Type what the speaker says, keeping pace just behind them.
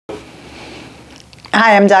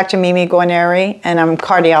Hi, I'm Dr. Mimi Guarneri, and I'm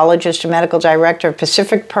cardiologist and medical director of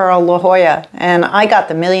Pacific Pearl La Jolla. And I got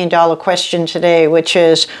the million-dollar question today, which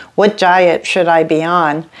is, what diet should I be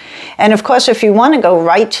on? And of course, if you want to go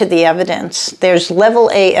right to the evidence, there's level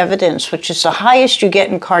A evidence, which is the highest you get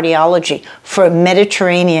in cardiology for a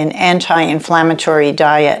Mediterranean anti-inflammatory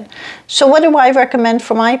diet. So what do I recommend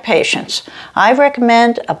for my patients? I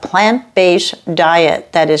recommend a plant-based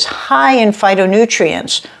diet that is high in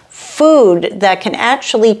phytonutrients, food that can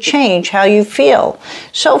actually change how you feel.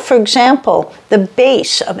 So for example, the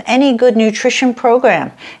base of any good nutrition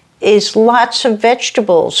program is lots of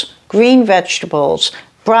vegetables, green vegetables,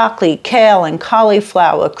 broccoli, kale, and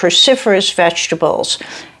cauliflower, cruciferous vegetables,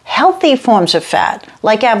 healthy forms of fat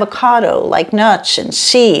like avocado, like nuts and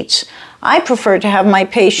seeds. I prefer to have my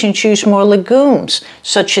patients use more legumes,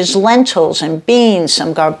 such as lentils and beans,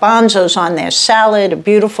 some garbanzos on their salad, a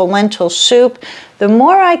beautiful lentil soup. The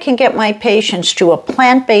more I can get my patients to a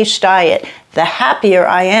plant-based diet, the happier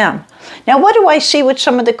I am. Now, what do I see with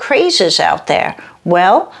some of the crazes out there?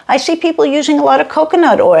 Well, I see people using a lot of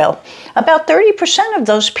coconut oil. About 30% of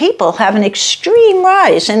those people have an extreme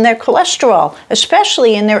rise in their cholesterol,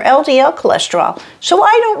 especially in their LDL cholesterol. So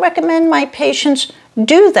I don't recommend my patients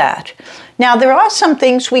do that. Now, there are some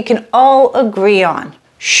things we can all agree on.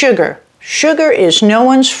 Sugar. Sugar is no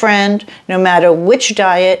one's friend, no matter which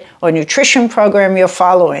diet or nutrition program you're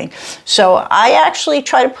following. So I actually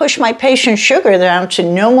try to push my patient's sugar down to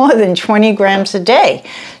no more than 20 grams a day.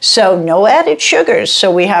 So no added sugars.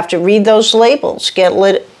 So we have to read those labels, get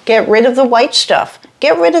rid of the white stuff.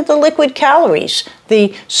 Get rid of the liquid calories,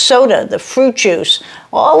 the soda, the fruit juice,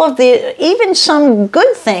 even some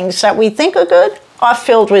good things that we think are good are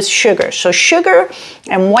filled with sugar. So sugar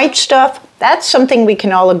and white stuff, that's something we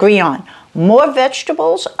can all agree on. More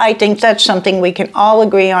vegetables, I think that's something we can all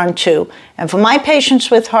agree on too. And for my patients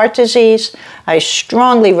with heart disease, I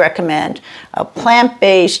strongly recommend a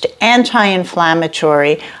plant-based,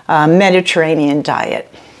 anti-inflammatory Mediterranean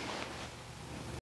diet.